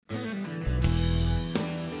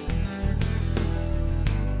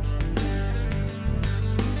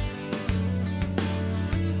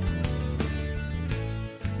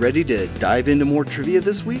Ready to dive into more trivia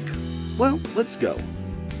this week? Well, let's go.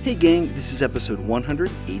 Hey gang, this is episode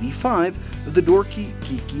 185 of the Dorky,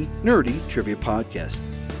 Geeky, Nerdy Trivia Podcast.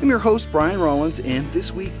 I'm your host, Brian Rollins, and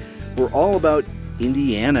this week we're all about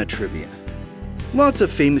Indiana trivia. Lots of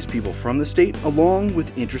famous people from the state, along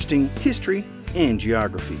with interesting history and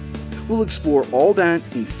geography. We'll explore all that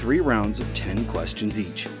in 3 rounds of 10 questions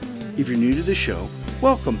each. If you're new to the show,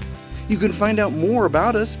 welcome. You can find out more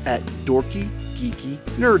about us at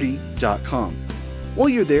dorkygeekynerdy.com. While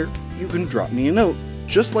you're there, you can drop me a note,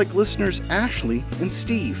 just like listeners Ashley and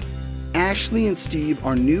Steve. Ashley and Steve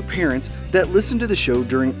are new parents that listen to the show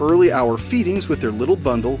during early hour feedings with their little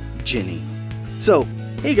bundle, Ginny. So,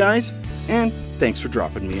 hey guys, and thanks for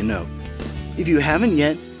dropping me a note. If you haven't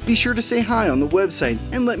yet, be sure to say hi on the website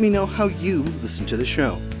and let me know how you listen to the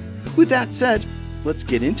show. With that said, let's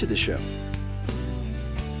get into the show.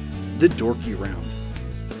 The Dorky Round.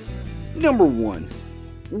 Number 1.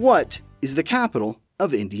 What is the capital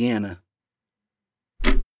of Indiana?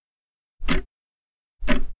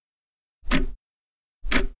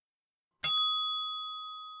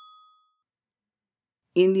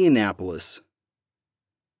 Indianapolis.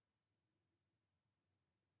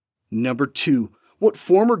 Number 2. What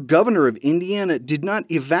former governor of Indiana did not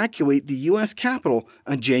evacuate the U.S. Capitol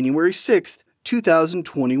on January 6,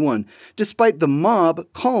 2021, despite the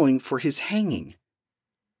mob calling for his hanging?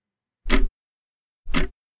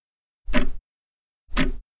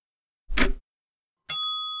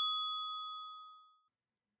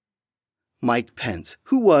 Mike Pence,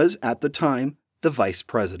 who was, at the time, the vice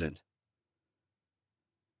president.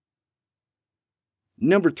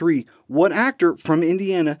 Number 3. What actor from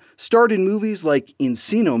Indiana starred in movies like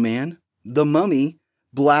Encino Man, The Mummy,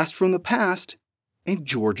 Blast from the Past, and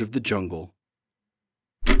George of the Jungle?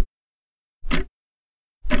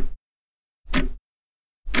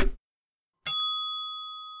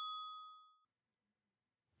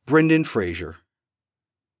 Brendan Fraser.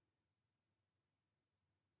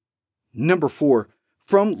 Number 4.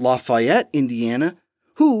 From Lafayette, Indiana,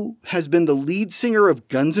 who has been the lead singer of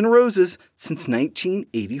Guns N' Roses since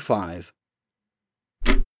 1985?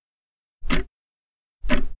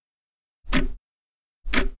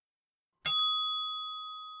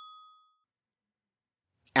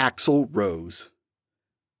 Axl Rose.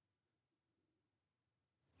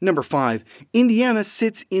 Number 5. Indiana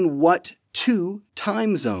sits in what 2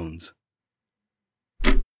 time zones?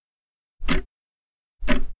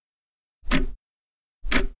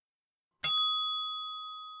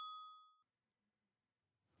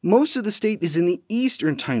 Most of the state is in the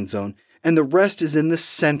Eastern time zone, and the rest is in the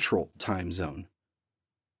Central time zone.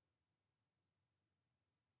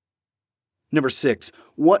 Number 6.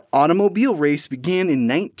 What automobile race began in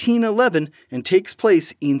 1911 and takes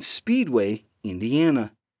place in Speedway,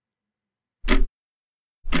 Indiana?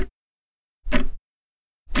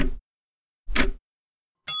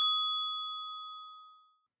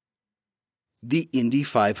 The Indy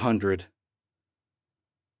 500.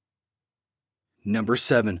 Number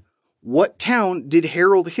 7. What town did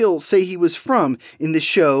Harold Hill say he was from in the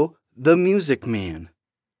show The Music Man?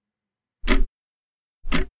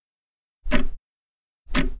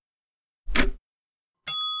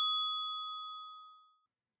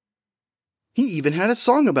 He even had a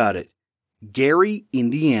song about it. Gary,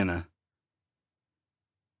 Indiana.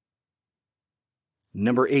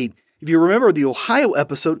 Number 8. If you remember the Ohio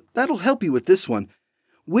episode, that'll help you with this one.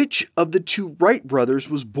 Which of the 2 Wright brothers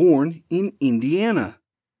was born in Indiana?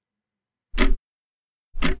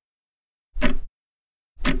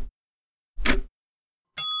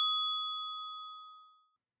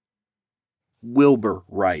 Wilbur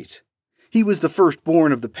Wright. He was the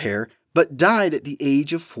firstborn of the pair, but died at the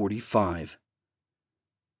age of 45.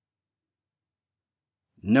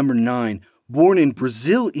 Number 9. Born in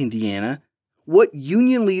Brazil, Indiana, what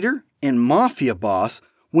union leader and mafia boss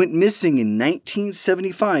went missing in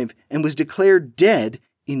 1975 and was declared dead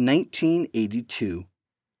in 1982?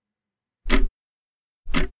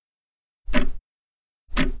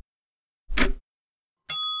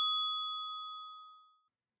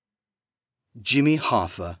 Jimmy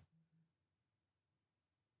Hoffa.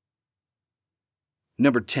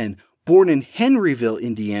 Number 10. Born in Henryville,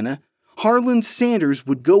 Indiana, Harlan Sanders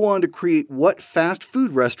would go on to create what fast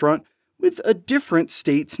food restaurant with a different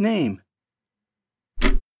state's name?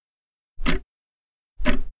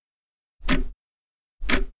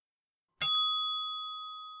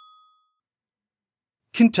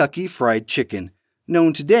 Kentucky Fried Chicken,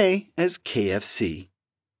 known today as KFC.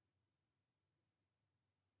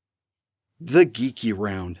 The Geeky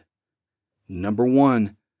Round. Number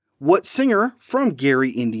 1. What singer from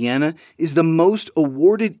Gary, Indiana, is the most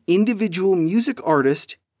awarded individual music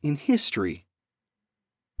artist in history?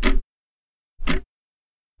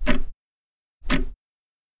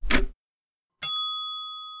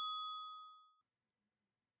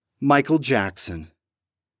 Michael Jackson.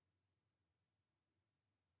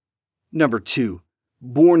 Number 2.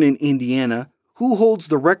 Born in Indiana, who holds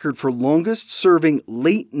the record for longest-serving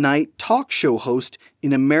late-night talk show host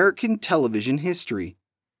in American television history?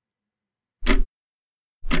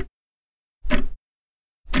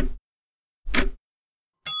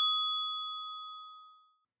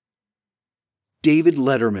 David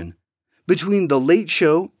Letterman. Between The Late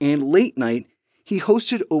Show and Late Night, he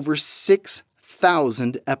hosted over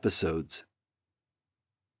 6,000 episodes.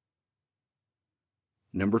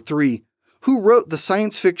 Number 3. Who wrote the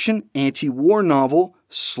science fiction anti-war novel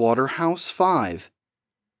Slaughterhouse-Five?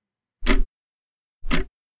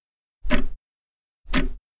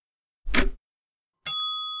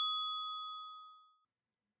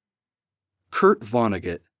 Kurt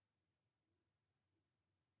Vonnegut.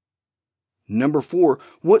 Number 4.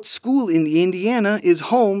 What school in Indiana is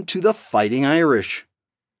home to the Fighting Irish?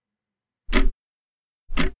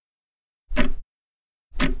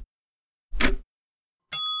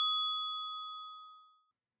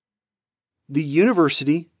 The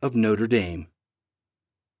University of Notre Dame.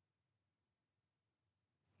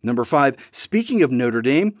 Number 5. Speaking of Notre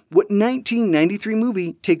Dame, what 1993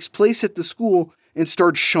 movie takes place at the school and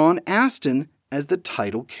starred Sean Astin as the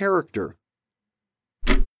title character?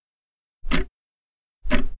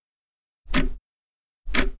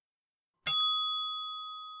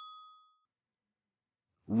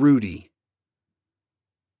 Rudy.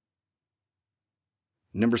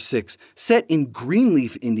 Number 6. Set in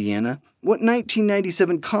Greenleaf, Indiana, what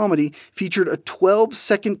 1997 comedy featured a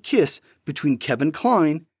 12-second kiss between Kevin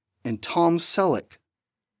Kline and Tom Selleck?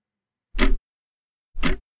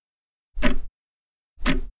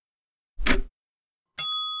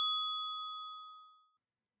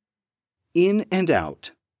 In and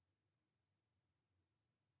Out.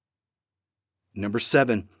 Number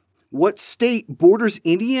 7. What state borders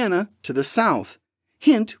Indiana to the south?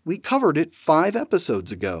 Hint, we covered it 5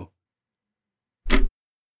 episodes ago.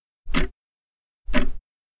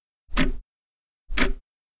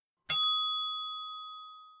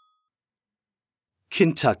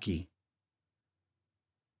 Kentucky.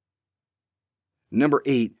 Number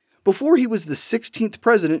 8. Before he was the 16th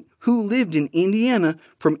president, who lived in Indiana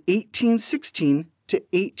from 1816 to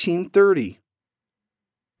 1830?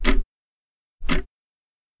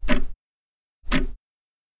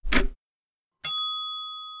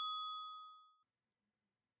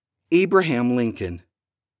 Abraham Lincoln.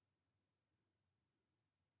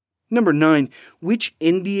 Number 9. Which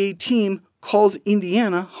NBA team calls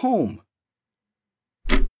Indiana home?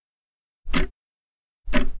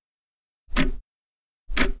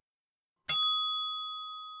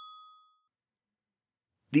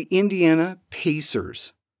 The Indiana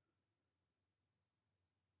Pacers.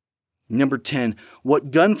 Number 10. What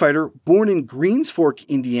gunfighter born in Greens Fork,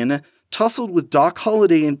 Indiana, tussled with Doc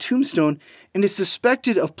Holliday in Tombstone and is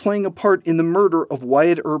suspected of playing a part in the murder of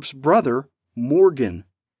Wyatt Earp's brother, Morgan?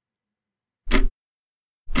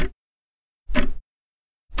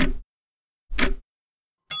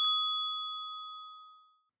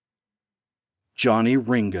 Johnny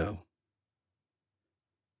Ringo.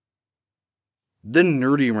 The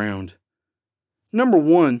Nerdy Round. Number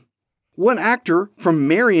 1. One actor from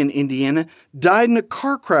Marion, Indiana, died in a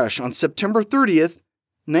car crash on September 30th,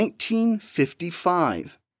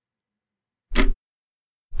 1955.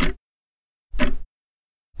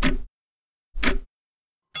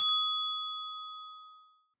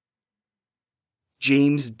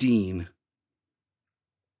 James Dean.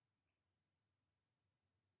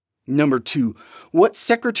 Number 2. What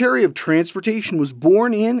Secretary of Transportation was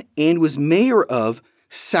born in and was mayor of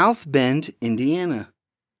South Bend, Indiana?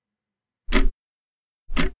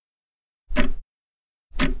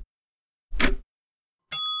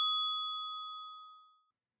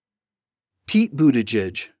 Pete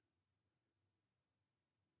Buttigieg.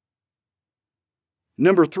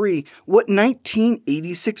 Number 3. What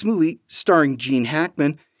 1986 movie starring Gene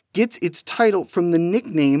Hackman gets its title from the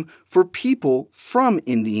nickname for people from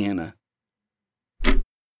Indiana?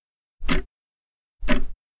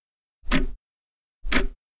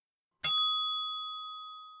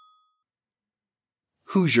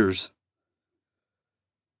 Hoosiers.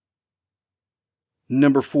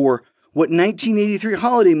 Number 4. What 1983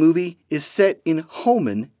 holiday movie is set in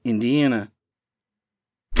Homan, Indiana?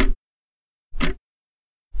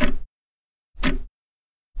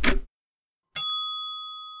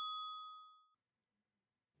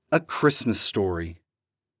 A Christmas Story.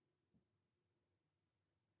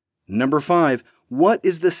 Number 5. What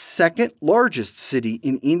is the second largest city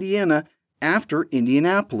in Indiana after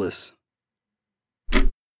Indianapolis?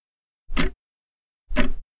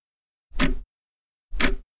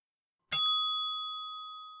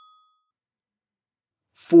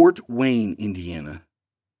 Fort Wayne, Indiana.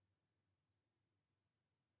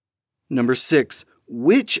 Number 6.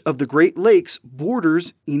 Which of the Great Lakes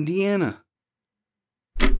borders Indiana?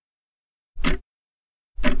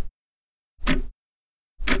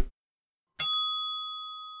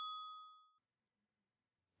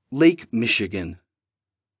 Lake Michigan.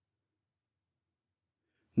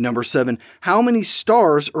 Number 7. How many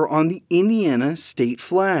stars are on the Indiana state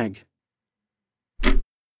flag?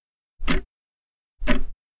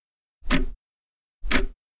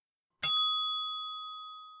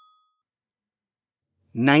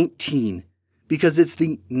 "19, because it's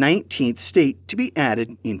the 19th state to be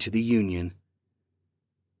added into the Union.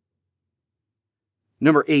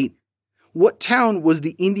 Number 8. What town was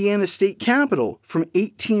the Indiana state capital from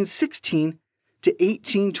 1816 to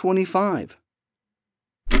 1825?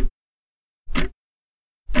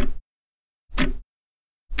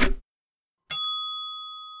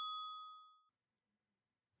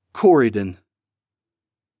 Corydon.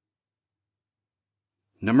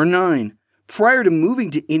 Number 9. Prior to moving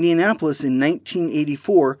to Indianapolis in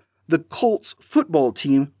 1984, the Colts football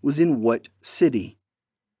team was in what city?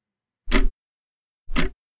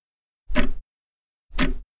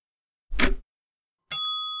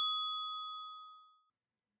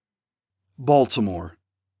 Baltimore.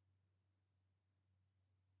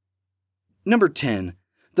 Number 10.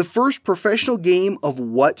 The first professional game of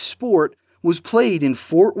what sport was played in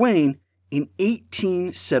Fort Wayne in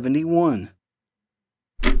 1871?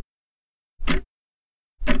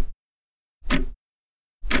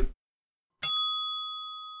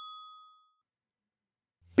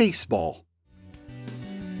 Baseball.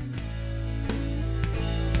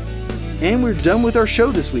 And we're done with our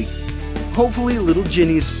show this week. Hopefully little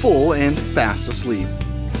Ginny's full and fast asleep.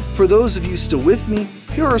 For those of you still with me,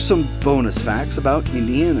 here are some bonus facts about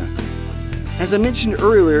Indiana. As I mentioned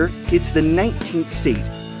earlier, it's the 19th state,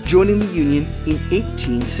 joining the Union in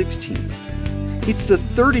 1816. It's the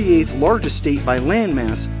 38th largest state by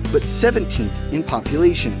landmass, but 17th in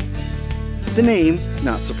population. The name,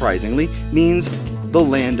 not surprisingly, means the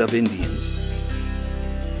land of Indians.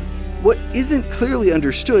 What isn't clearly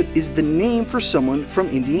understood is the name for someone from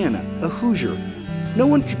Indiana, a Hoosier. No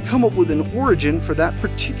one could come up with an origin for that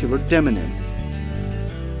particular demonym.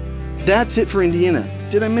 That's it for Indiana.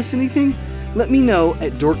 Did I miss anything? Let me know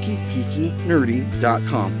at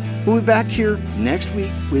dorkygeekynerdy.com. We'll be back here next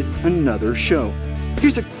week with another show.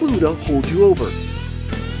 Here's a clue to hold you over.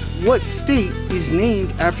 What state is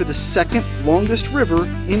named after the second longest river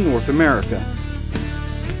in North America?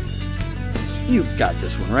 You got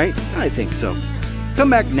this one, right? I think so. Come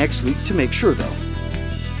back next week to make sure, though.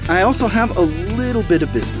 I also have a little bit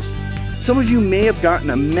of business. Some of you may have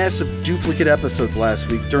gotten a mess of duplicate episodes last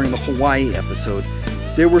week during the Hawaii episode.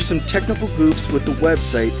 There were some technical goofs with the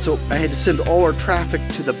website, so I had to send all our traffic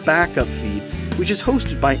to the backup feed, which is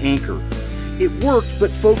hosted by Anchor. It worked,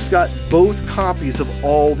 but folks got both copies of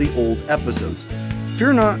all the old episodes.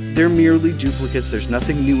 Fear not, they're merely duplicates. There's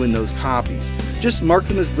nothing new in those copies. Just mark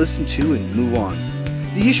them as listened to and move on.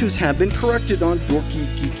 The issues have been corrected on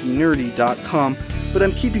dorkygeekynerdy.com, but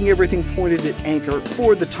I'm keeping everything pointed at Anchor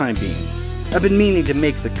for the time being. I've been meaning to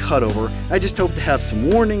make the cutover. I just hope to have some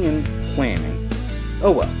warning and planning.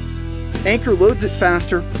 Oh well. Anchor loads it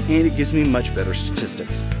faster, and it gives me much better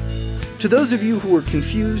statistics. To those of you who are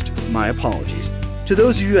confused, my apologies. To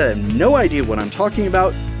those of you that have no idea what I'm talking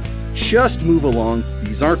about, just move along.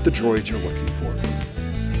 These aren't the droids you're looking for.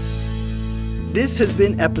 This has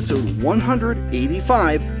been episode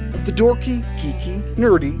 185 of the Dorky, Geeky,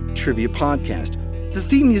 Nerdy Trivia Podcast. The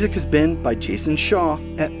theme music has been by Jason Shaw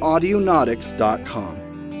at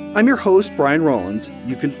audionautics.com. I'm your host, Brian Rollins.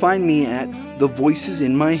 You can find me at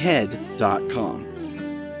thevoicesinmyhead.com.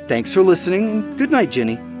 Thanks for listening, and good night,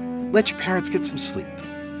 Jenny. Let your parents get some sleep.